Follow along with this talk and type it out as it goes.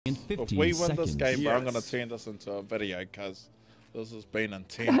in 15 if we win seconds. this game, bro, I'm gonna turn this into a video, cuz this has been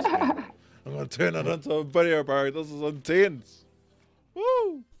intense, man. I'm gonna turn it into a video, bro. This is intense.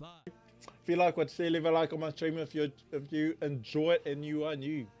 Woo! If you like what you see, leave a like on my stream. If you enjoy it and you are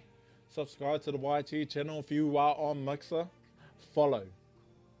new, subscribe to the YT channel. If you are on Mixer, follow.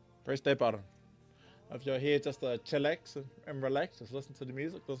 Press that button. If you're here just to chillax and relax, just listen to the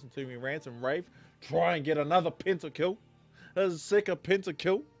music, listen to me rant and rave, try and get another pentakill. That's a second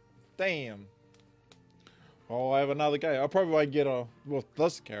pentakill. Damn. Oh, I have another game. I probably won't get with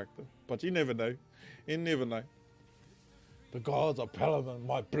this character, but you never know. You never know. The gods of Paladins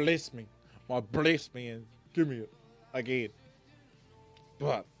might bless me and give me it again.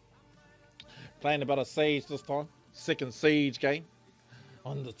 But playing about a siege this time, second siege game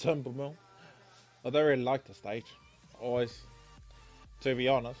on the Timber Mill. I don't really like the stage, always. To be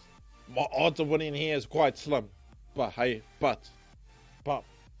honest, my odds of winning here is quite slim. But hey, but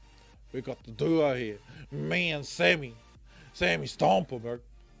we got the duo here, me and Sammy Stomper, bro.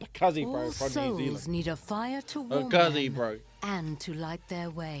 The cuzzy bro All from New souls Zealand. need a fire to warm Cuzzy them bro. and to light their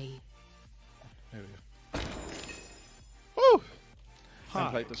way. There we go. Woo! I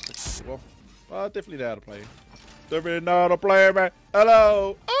haven't played this well. I definitely know how to play. Definitely know how to play, man.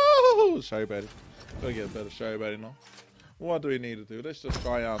 Hello. Oh, show buddy. Gotta get a better show buddy now. What do we need to do? Let's just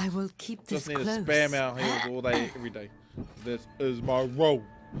try out. I will keep this Just need close. to spam our heals all day, every day. This is my role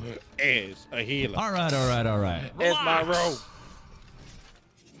as a healer. All right. That's my role.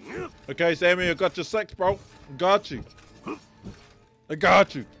 Okay, Sammy, I got your 6, bro. Got you. I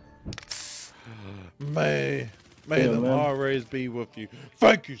got you. May the high rays be with you.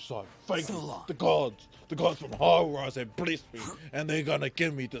 Thank you, son. Thank you. The gods from high rise have blessed me, and they're gonna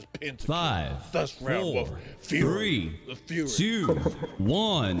give me this pentakill. 5, this round 4, with fury. 3, The fury. 2,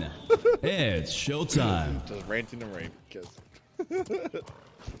 1. It's showtime. Just ranting and raving, kiss.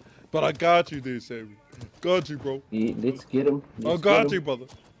 But I got you, dude, Sammy. Got you, bro. Yeah, let's get him. I got you, brother.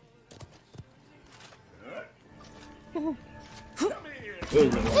 There you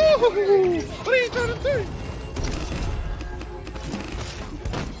go. What are you trying to do?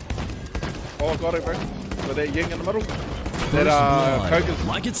 Oh, I got it, bro. So that Ying in the middle. First That blood, Koga's.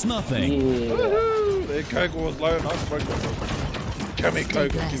 like it's nothing. Yeah. Woohoo! That Koga was low and I broke it. Come here,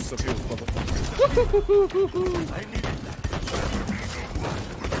 Koga. Keep the fuel, brother.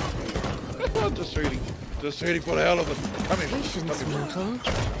 I'm just shooting. Just shooting for the hell of it. Come here. Patience, mortal.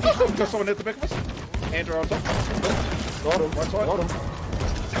 Got someone at the back of us. Andrew on top. Got him. Right side. Got him.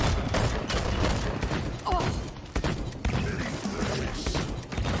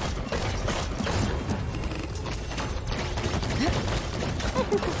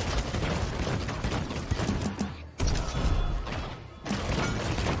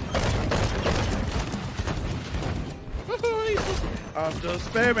 I'm just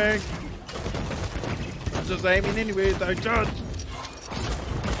spamming. I'm just aiming anyway, don't judge.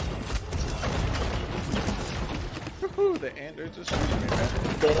 The Andrew just shooting me, man.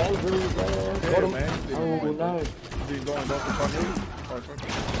 That Andrew, man. Yeah, Got him. man. Oh, no. He's going off the front hill. Oh, fuck.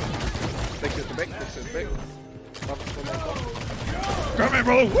 Take it to the back. Take it to the back. Come here,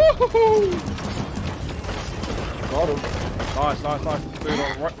 brother. Woo-hoo-hoo. Got him. Nice. Third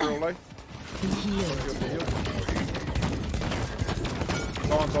on right, real low. Healed.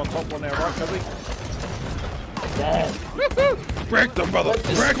 Someone's on top one there, right, Cubby? Damn. Break them, brother.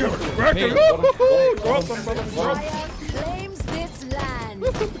 Break him. Hey. Woo-hoo-hoo. Drop them, brother. Fire claims this land.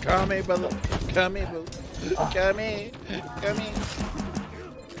 Come here, brother. Come here, brother. Come here. Enemy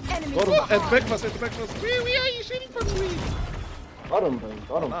At the back of us, Where are you shooting from, Louise? Got him, bro.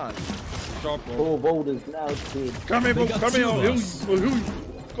 Got him. Nice. Job, bro. Four boulders now dead. Come here, bro. They got Come here. two of I'll heal us. you. I'll heal you.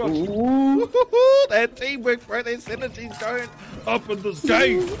 Got you. Ooh. That teamwork, bro. That synergy's going up in this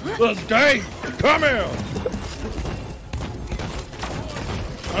game. Come here.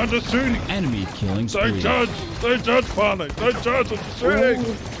 I'm just shooting. Enemy killing spree. Don't judge, partner. Don't judge. I'm just shooting.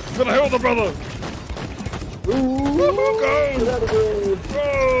 Gonna heal the brother. Ooh. Go. Get out of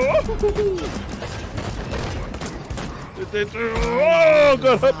there. Oh,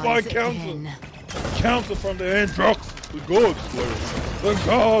 got hit by Rise counter. again. Counter from the Androx. The God Slayer. The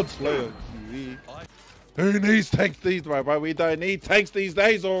God Slayer. Who needs tanks these days, bro? We don't need tanks these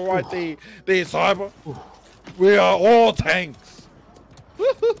days, alright, the Cyber. We are all tanks.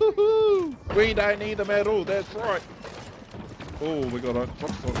 We don't need them at all, that's right. Oh, we got a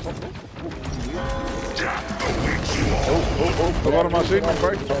top. I got my signal,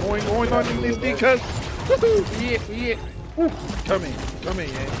 bro. Going on in these deckers. Yeah. Come here,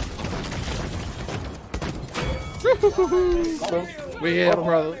 yeah. We're here,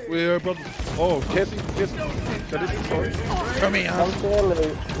 brother. We're here, brother. Oh, Cassie. Got it. Sorry. Come here. Come tell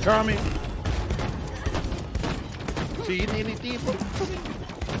her. Come here. See, you need it deeper.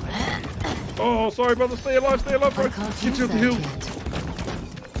 Oh, sorry, brother. Stay alive, bro. I can't Get use you the that hill.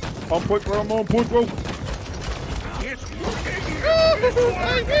 yet. On point, bro. I'm on point, bro.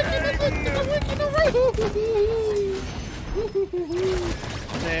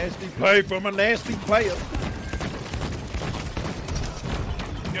 Nasty play from a nasty player.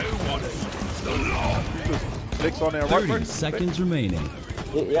 Six on our right, 30 bro. seconds remaining.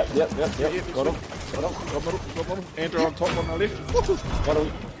 Yep. Got him. Got him. Andrew on top on the left. Got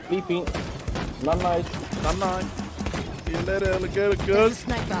him. Sleeping. Not nice. Nine. See you later, alligator There's a good.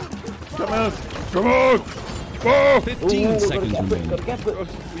 sniper. Come on. Come on. Whoa. 15 seconds remaining. Gotta get it.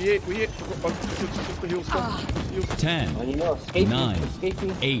 We ate. Just the heels. 10, And you know, escaping. 9,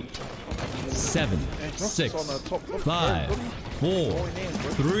 Escaping. 8, 7, And 6, on the top. 5, 4,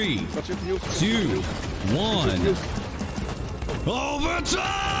 3, Got you the heels. 2, 1.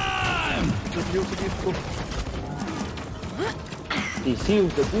 Overtime! Just the heels again. He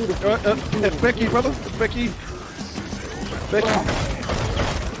seems the beautiful. It's Becky, brother. It's Becky.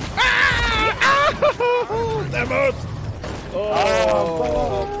 Damn it!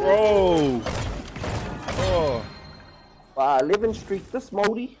 Oh, bro. Oh. Living streak this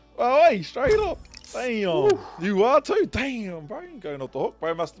moldy. Oh, hey, straight up. Damn. You are too. Damn, bro. You going off the hook,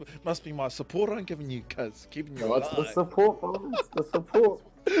 bro. Must be my support I'm giving you, cuz. Keeping you What's the alive. support, bro? It's the support.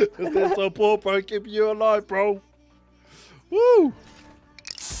 It's the support, bro. Keeping you alive, bro. Woo.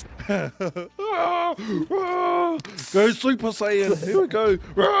 Go Super Saiyan. Here we go.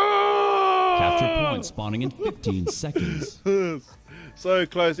 Capture point spawning in 15 seconds. So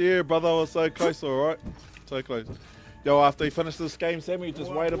close here, brother. I was so close, alright? So close. Yo, after you finish this game, Sammy,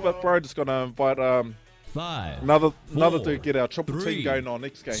 just wait a bit, bro. Just gonna invite 5, another 4, to get our triple 3, team going on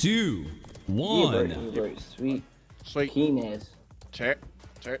next game. 2, Yeah, 1. bro. Sweet. Sweet. Keen ass. Chat.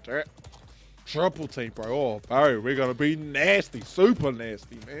 Triple team, bro. Oh, bro, we're gonna be nasty, super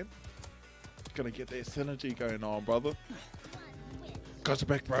nasty, man. Gonna get that synergy going on, brother. Got your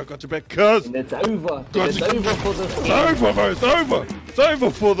back, bro. Got your back, cuz. And it's over. Got It's you. over for this It's game. over, bro. It's over. It's over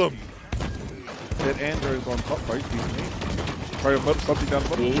for them. That Andrew's on top, bro. Excuse me. Bro, something down the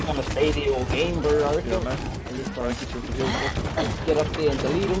bottom. Yeah, he's gonna stay there all game, bro. I reckon. Yeah, man. I'm just trying to get you to the hill. Get up there and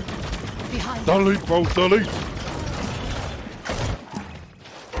delete him. Behind. Delete, bro. Delete.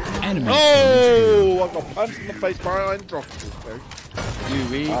 Enemy. Oh, I got punched in the face, bro. And dropped it, bro. You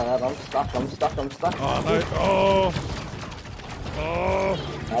weak. Alright, I'm stuck. Oh, no. Oh. Oh.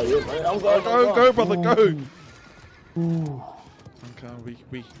 Ah, yeah, bro, I'm Go, going. go, brother, go.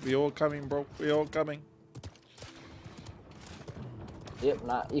 Okay, we all coming, bro. We all coming. Yep,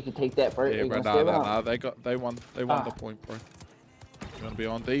 nah, you can take that, bro. Yeah, You bro. can stay Nah. around. They won the point, bro. You wanna be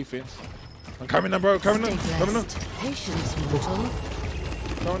on defense? I'm coming in, bro. Coming in. Stay Coming in. blessed. Patience, mortal.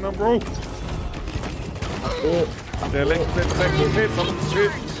 Coming in, bro. Yeah. Yeah, leg,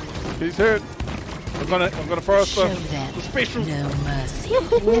 hit. He's hurt. I'm gonna throw us Show the them specials. no mercy.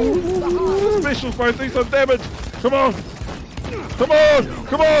 The specials, bro. Do some damage. Come on.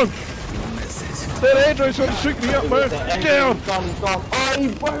 That Andrew's trying to shoot me up, man. Get down. He's gone. Oh, he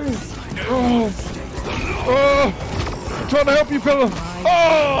burns. Oh. I'm trying to help you, fella.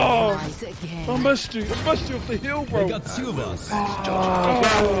 Oh. Rise again. I missed you off the hill, bro. They got 2 of us.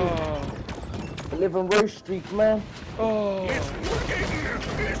 Oh. 11 roast streak, man. Oh.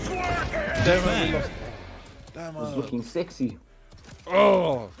 Damn it, we lost. Damn He's it. looking sexy.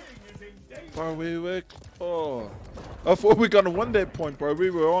 Oh. Bro, we were. Oh. I thought we were gonna win that point, bro. We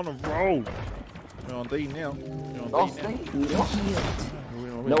were on a roll. We're on D now. We're on Lost D now.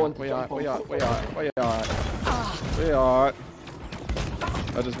 it. No one to We jump are. Ah,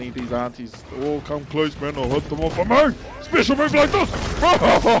 I just need these aunties to all come close, man. I'll hit them off of me. Special move like this.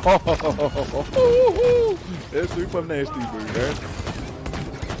 It's super nasty, dude.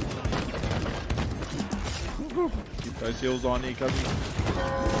 Keep those heels on you, cuz.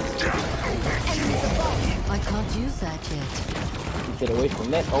 I can't use that yet. Get away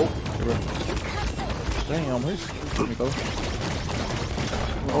from that. Oh, Damn, who's let me go.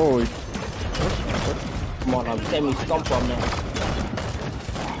 Oh, come on, I'm semi-stomp on that.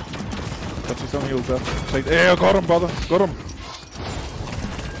 got you some heels there. Yeah, got him, brother. Got him.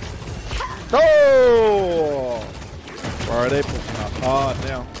 Oh! Bro, they're pushing up hard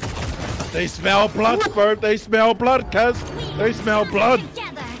now. They smell blood, bro. They smell blood, cuz. They smell blood.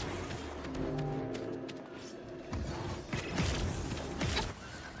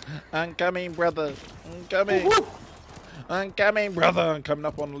 I'm coming, brother. I'm coming. I'm coming, brother. I'm coming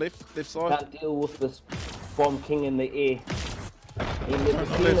up on the left side. Can't deal with this bomb king in the air. He never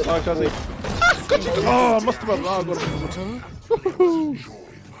seen Left it side, cuz. before. got you. Oh, I must have been. Oh, I got him. Mortal.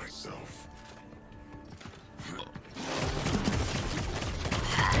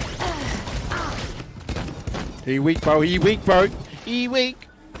 He weak, bro. He weak, bro. He weak.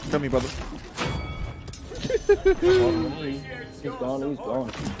 Come here, brother. He's gone, he's gone.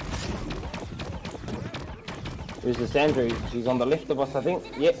 Where's the Sandra? She's on the left of us, I think.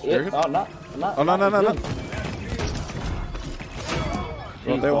 Yep. Oh, no. Oh, no.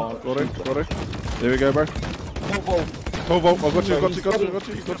 She's Got gone. it. There we go, bro. 12 volt. I got you.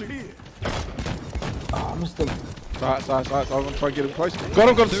 Oh, I missed him. Side. I'm gonna try and get him close. Got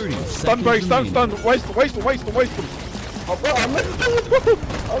him. Stun, bro. Stun. Waste him. Oh, bro, I missed him.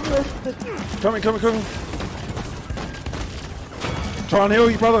 Coming. Try and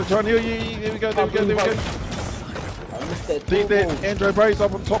heal you, brother. Here we go. I missed that. See that? Andrew Brace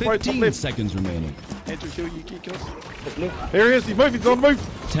up on top right, top 15 left. seconds remaining. Andrew, kill you, kill us. Left. Here he is. He's moving. He's on the move.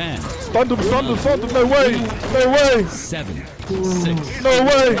 10, Stunned him. No way. 7, 6, No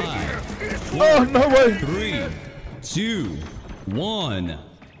way. 5, Oh, no way. 3, 2, 1.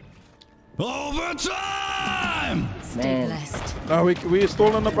 Overtime! Stay Man. blessed. No, we are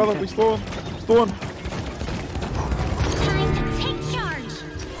stalling it, brother. We stalling. Time to take charge.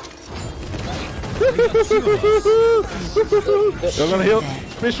 They're gonna heal.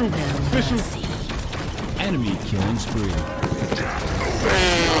 Special. Enemy killing spree.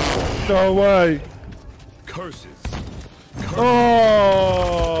 No way. Curses.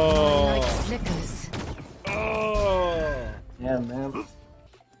 Oh. Like flickers. Oh. Yeah, man.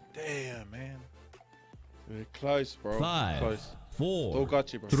 Damn, man. We're close, bro. 5, Close. 4, Still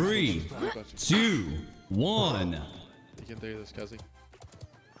got you, bro. 3, Still got you. 2, 1. You can do this, Cuzzy.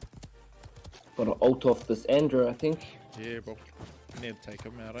 Gotta ult off this Andrew, I think. Yeah, bro. You need to take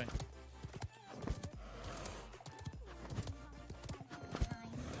him out, eh?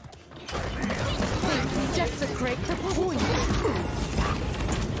 Desecrate the point.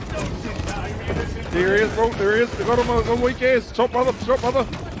 There he is, bro. There he is. They got him on weak ass. Chop, brother.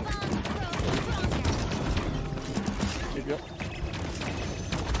 Keep you up.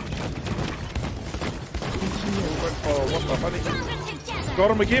 Oh, what the funny?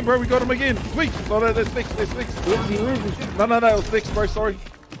 Got him again, bro. We got him again. Weak. No, that's next. Where's he? No, it was next, bro. Sorry.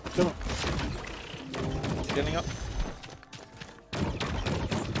 Come on. Getting up.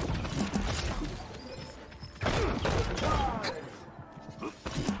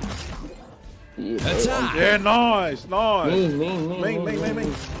 Attack! Yeah, nice.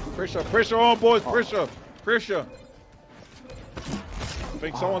 Mean. Pressure on, boys. Pressure. I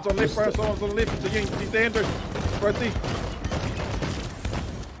think someone's on left, bro. Someone's on the left. It's again. He's Andrew. Right there.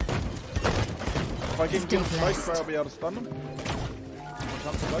 If I can get him close, bro, I'll be able to stun him.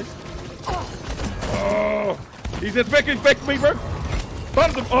 Come close. Oh, he's back to me, bro.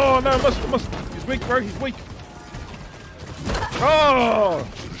 Stunned him. Oh, no, must. He's weak, bro. He's weak. Oh.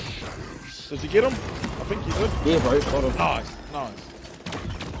 Did you get him? I think you did. Yeah, bro, got him. Nice.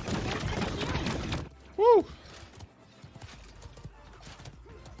 Woo.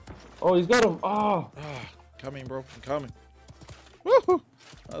 Oh, he's got him. Oh. Coming, bro. I'm coming. Woo.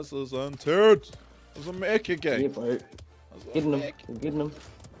 This is intense. This is a mecha game. Yeah, bro. Getting him. We're getting him.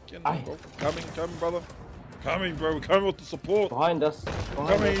 Bro. Coming, brother. Coming, bro. We're coming with the support. Behind us.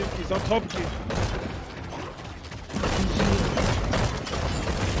 Coming. He's on top of you.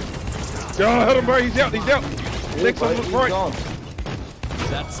 Yeah, hit him, bro. He's out. Yeah, Next bro, one was he's right. gone.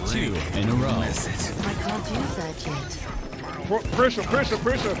 That's 2 in a row. I can't use that yet. Pressure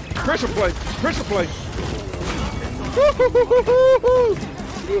play.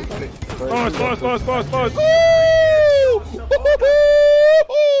 Nice.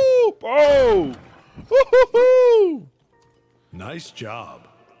 Woo! Nice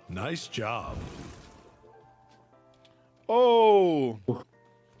job. Oh. I'm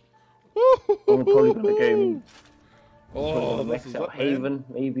probably gonna go. Oh, Max this is out it, man. Haven,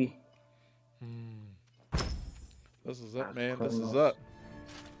 maybe. This is it, man. This is Nice. it.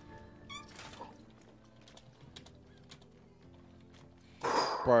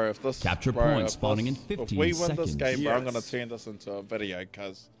 Bro, if this Capture bro, point if spawning this- in 15 If we win seconds. this game, bro, I'm gonna Yes. turn this into a video,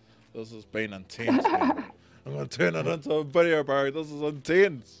 cuz this has been intense, man. I'm gonna turn it into a video, bro. This is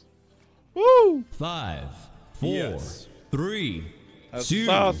intense. Woo! 5, 4, Yes. 3, That's 2,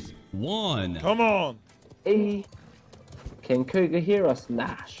 sus. 1. Come on. Hey. Can Cougar hear us?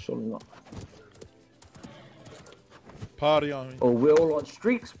 Nah, surely not. Party on me. Oh, we're all on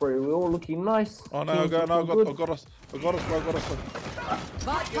streaks, bro. We're all looking nice. Oh no, Team's I looking good. got us, bro, I got us.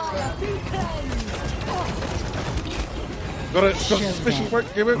 Got it, Show special them work,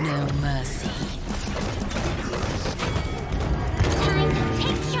 give it. no mercy. Time to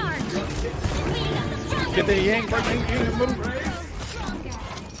take charge. Get there, Yang, bro. Yang in the middle.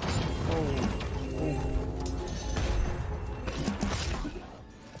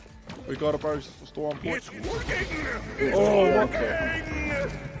 We got it, bro. Storm point. Oh,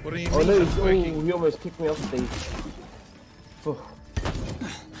 what do you mean? Oh no, It's working? he almost kicked me off stage. Oh.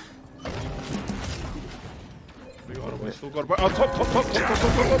 We got it, we still got it, bro. Oh, top.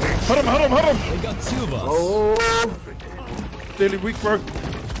 Hit him. They got two of us. Oh. Daily weak, bro.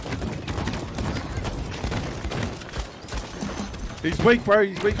 He's weak, bro.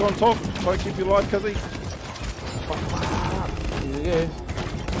 He's weak on top. Try to keep you alive, Cuzzy. Yeah.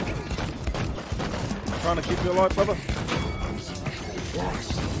 Trying to keep you alive, brother.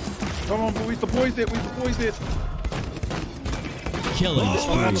 Yes. Come on, boys. The boys there. Killing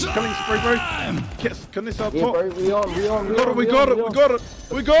spree. Killing spree, bro. Can this out Yeah, top? bro, we on. We got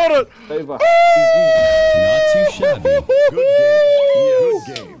it. Over. Not too shabby.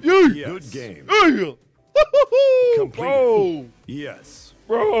 Good game. Yeah. Complete. Bro. Yes.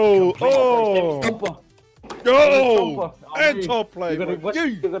 Bro. Oh. And top play.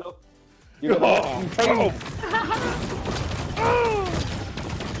 You bro.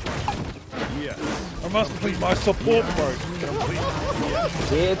 Yes. I must be my support, bro.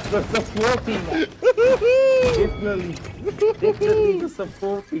 Yeah, it's the supporting. Definitely the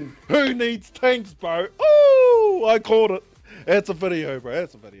supporting. Who needs tanks, bro? Oh, I called it. That's a video, bro.